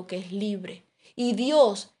único que es libre. Y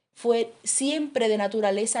Dios fue siempre de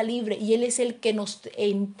naturaleza libre y Él es el que nos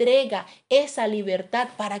entrega esa libertad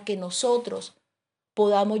para que nosotros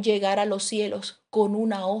podamos llegar a los cielos con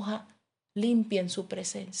una hoja limpia en su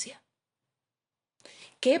presencia.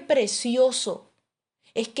 Qué precioso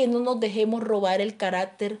es que no nos dejemos robar el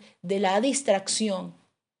carácter de la distracción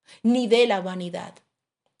ni de la vanidad.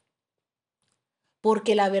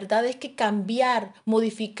 Porque la verdad es que cambiar,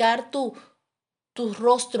 modificar tu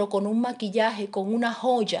rostro con un maquillaje, con una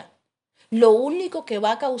joya, lo único que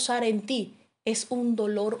va a causar en ti es un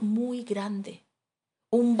dolor muy grande,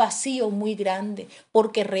 un vacío muy grande,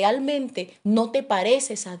 porque realmente no te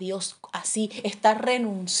pareces a Dios así, estás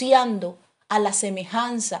renunciando a la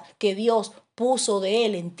semejanza que Dios puso de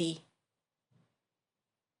Él en ti.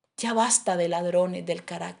 Ya basta de ladrones del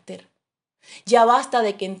carácter. Ya basta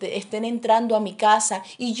de que estén entrando a mi casa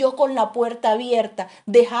y yo con la puerta abierta,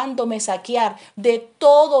 dejándome saquear de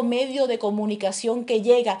todo medio de comunicación que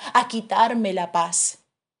llega a quitarme la paz,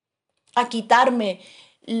 a quitarme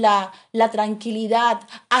la tranquilidad,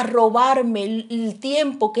 a robarme el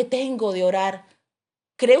tiempo que tengo de orar.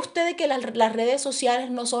 ¿Cree usted que las redes sociales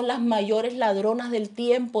no son las mayores ladronas del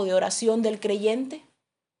tiempo de oración del creyente?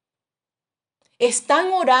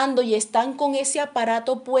 Están orando y están con ese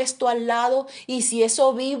aparato puesto al lado y si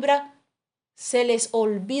eso vibra, se les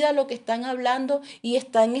olvida lo que están hablando y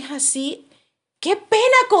están así. ¡Qué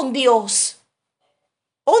pena con Dios!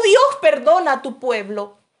 ¡Oh Dios, perdona a tu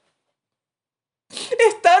pueblo!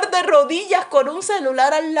 Estar de rodillas con un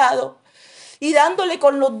celular al lado y dándole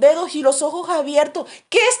con los dedos y los ojos abiertos.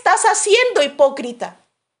 ¿Qué estás haciendo, hipócrita?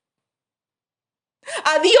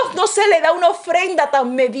 A Dios no se le da una ofrenda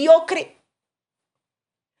tan mediocre.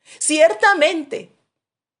 Ciertamente,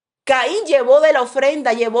 Caín llevó de la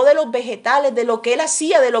ofrenda, llevó de los vegetales, de lo que él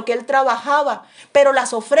hacía, de lo que él trabajaba. Pero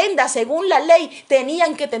las ofrendas, según la ley,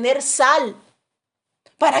 tenían que tener sal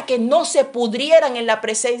para que no se pudrieran en la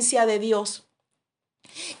presencia de Dios.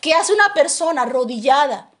 ¿Qué hace una persona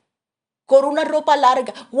arrodillada, con una ropa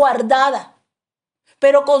larga, guardada,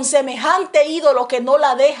 pero con semejante ídolo que no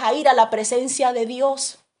la deja ir a la presencia de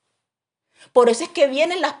Dios? Por eso es que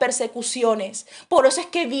vienen las persecuciones, por eso es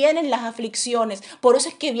que vienen las aflicciones, por eso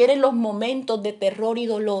es que vienen los momentos de terror y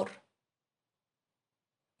dolor.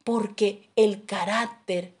 Porque el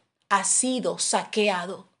carácter ha sido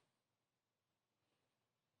saqueado.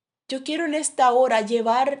 Yo quiero en esta hora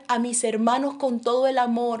llevar a mis hermanos con todo el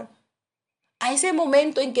amor a ese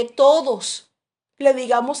momento en que todos le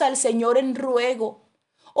digamos al Señor en ruego: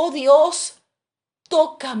 oh Dios,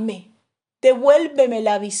 tócame, devuélveme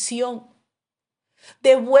la visión.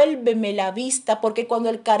 Devuélveme la vista, porque cuando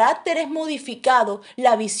el carácter es modificado,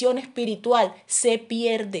 la visión espiritual se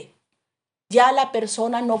pierde. Ya la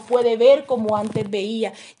persona no puede ver como antes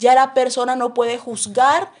veía. Ya la persona no puede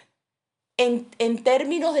juzgar en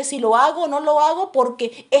términos de si lo hago o no lo hago,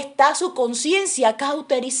 porque está su conciencia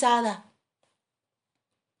cauterizada.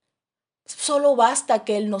 Solo basta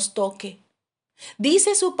que Él nos toque.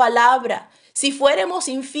 Dice su palabra: si fuéramos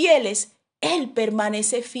infieles, Él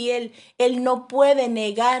permanece fiel. Él no puede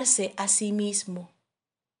negarse a sí mismo.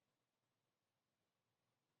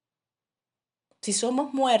 Si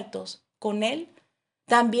somos muertos con Él,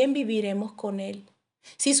 también viviremos con Él.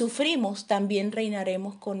 Si sufrimos, también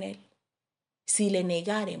reinaremos con Él. Si le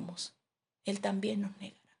negáremos, Él también nos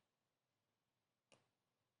negará.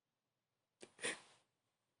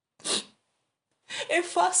 Es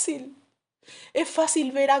fácil. Es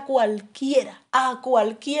fácil ver a cualquiera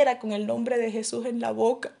con el nombre de Jesús en la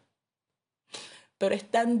boca. Pero es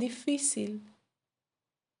tan difícil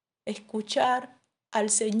escuchar al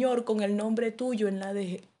Señor con el nombre tuyo en la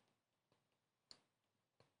de Él.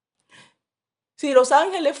 Si los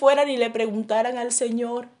ángeles fueran y le preguntaran al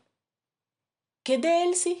Señor: ¿qué es de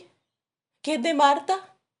Elsie? ¿Qué es de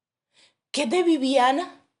Marta? ¿Qué es de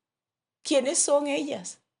Viviana? ¿Quiénes son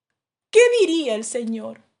ellas? ¿Qué diría el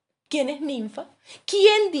Señor? ¿Quién es Ninfa?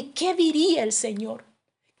 ¿Qué diría el Señor?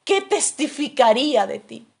 ¿Qué testificaría de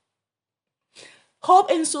ti? Job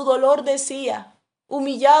en su dolor decía,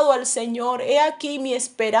 humillado al Señor: he aquí mi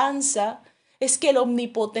esperanza es que el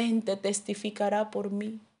Omnipotente testificará por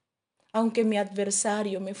mí. aunque mi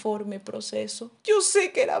adversario me forme proceso. Yo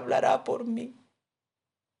sé que Él hablará por mí.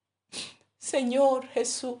 Señor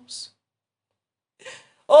Jesús,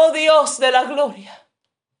 oh Dios de la gloria,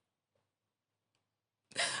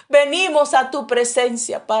 venimos a tu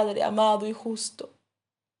presencia, Padre amado y justo,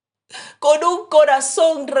 con un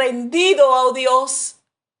corazón rendido, oh Dios,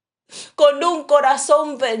 con un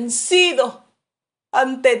corazón vencido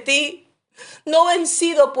ante ti. No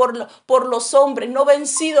vencido por los hombres, no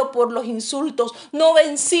vencido por los insultos, no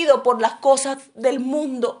vencido por las cosas del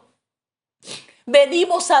mundo.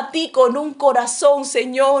 Venimos a ti con un corazón,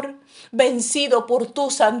 Señor, vencido por tu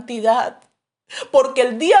santidad. Porque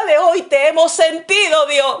el día de hoy te hemos sentido,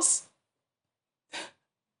 Dios.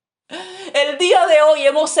 El día de hoy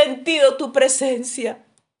hemos sentido tu presencia.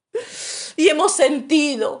 Y hemos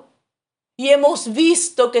sentido y hemos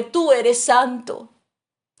visto que tú eres santo.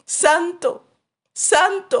 Santo,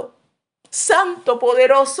 santo, santo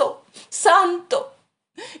poderoso, santo.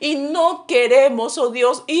 Y no queremos, oh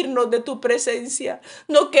Dios, irnos de tu presencia.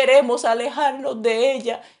 No queremos alejarnos de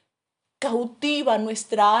ella. Cautiva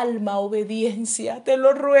nuestra alma a obediencia. Te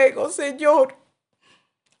lo ruego, Señor.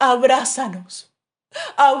 Abrázanos.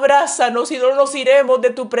 Abrázanos y no nos iremos de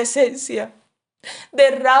tu presencia.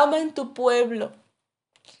 Derrama en tu pueblo.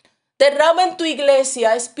 Derrama en tu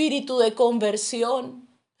iglesia espíritu de conversión.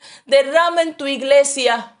 Derrama en tu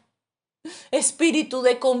iglesia espíritu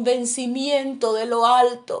de convencimiento de lo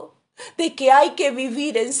alto, de que hay que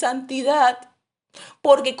vivir en santidad,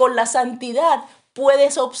 porque con la santidad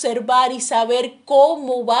puedes observar y saber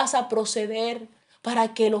cómo vas a proceder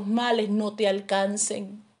para que los males no te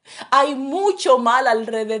alcancen. Hay mucho mal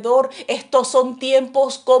alrededor. Estos son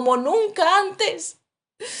tiempos como nunca antes.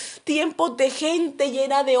 Tiempos de gente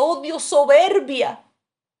llena de odio, soberbia,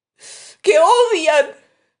 que odian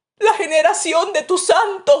la generación de tus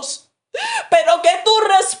santos, pero que tú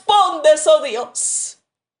respondes, oh Dios.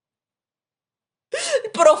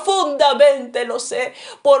 Profundamente lo sé,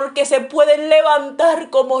 porque se pueden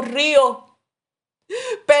levantar como río,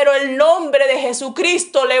 pero el nombre de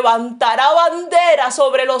Jesucristo levantará bandera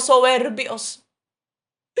sobre los soberbios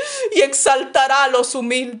y exaltará a los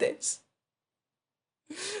humildes.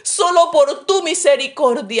 Solo por tu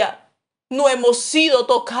misericordia no hemos sido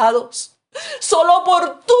tocados. Solo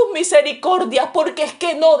por tu misericordia, porque es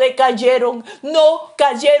que no decayeron, no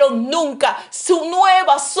cayeron nunca. Sus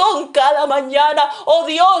nuevas son cada mañana. Oh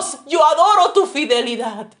Dios, yo adoro tu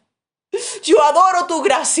fidelidad. Yo adoro tu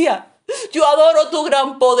gracia. Yo adoro tu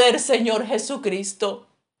gran poder, Señor Jesucristo.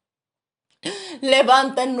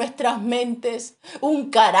 Levanta en nuestras mentes un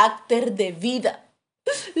carácter de vida.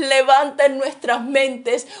 Levanta en nuestras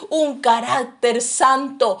mentes un carácter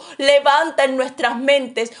santo. Levanta en nuestras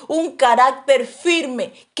mentes un carácter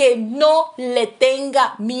firme que no le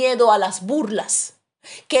tenga miedo a las burlas,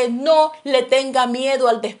 que no le tenga miedo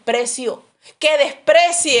al desprecio, que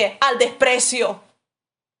desprecie al desprecio.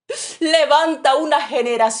 Levanta una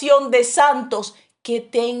generación de santos que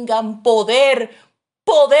tengan poder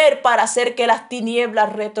para hacer que las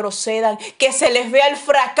tinieblas retrocedan, que se les vea el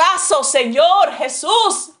fracaso, Señor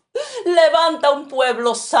Jesús. Levanta un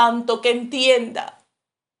pueblo santo que entienda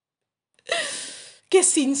que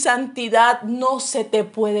sin santidad no se te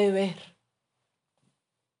puede ver.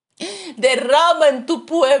 Derrama en tu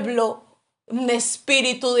pueblo un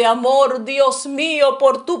espíritu de amor, Dios mío,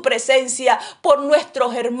 por tu presencia, por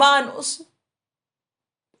nuestros hermanos.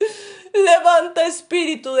 Levanta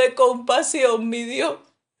espíritu de compasión, mi Dios,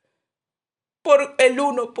 por el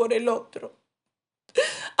uno, por el otro.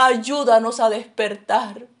 Ayúdanos a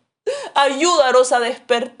despertar. Ayúdanos a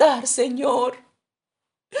despertar, Señor.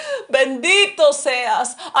 Bendito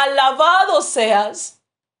seas, alabado seas.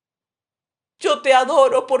 Yo te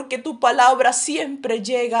adoro porque tu palabra siempre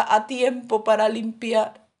llega a tiempo para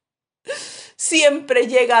limpiar. Siempre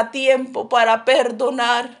llega a tiempo para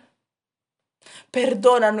perdonar.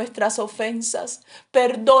 Perdona nuestras ofensas,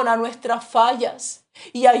 perdona nuestras fallas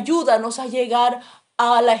y ayúdanos a llegar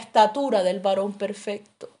a la estatura del varón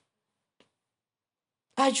perfecto.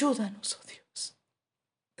 Ayúdanos, oh Dios.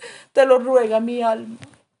 Te lo ruega mi alma.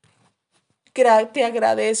 Te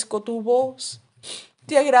agradezco tu voz.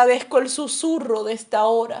 Te agradezco el susurro de esta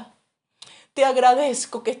hora. Te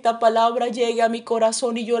agradezco que esta palabra llegue a mi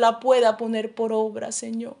corazón y yo la pueda poner por obra,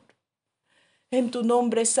 Señor. En tu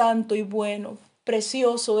nombre santo y bueno.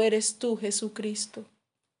 Precioso eres tú, Jesucristo.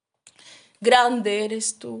 Grande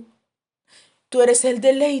eres tú. Tú eres el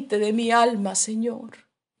deleite de mi alma, Señor.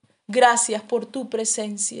 Gracias por tu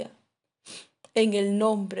presencia. En el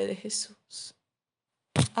nombre de Jesús.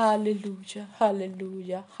 Aleluya,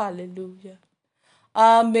 aleluya, aleluya.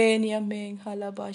 Amén y amén. Alabado.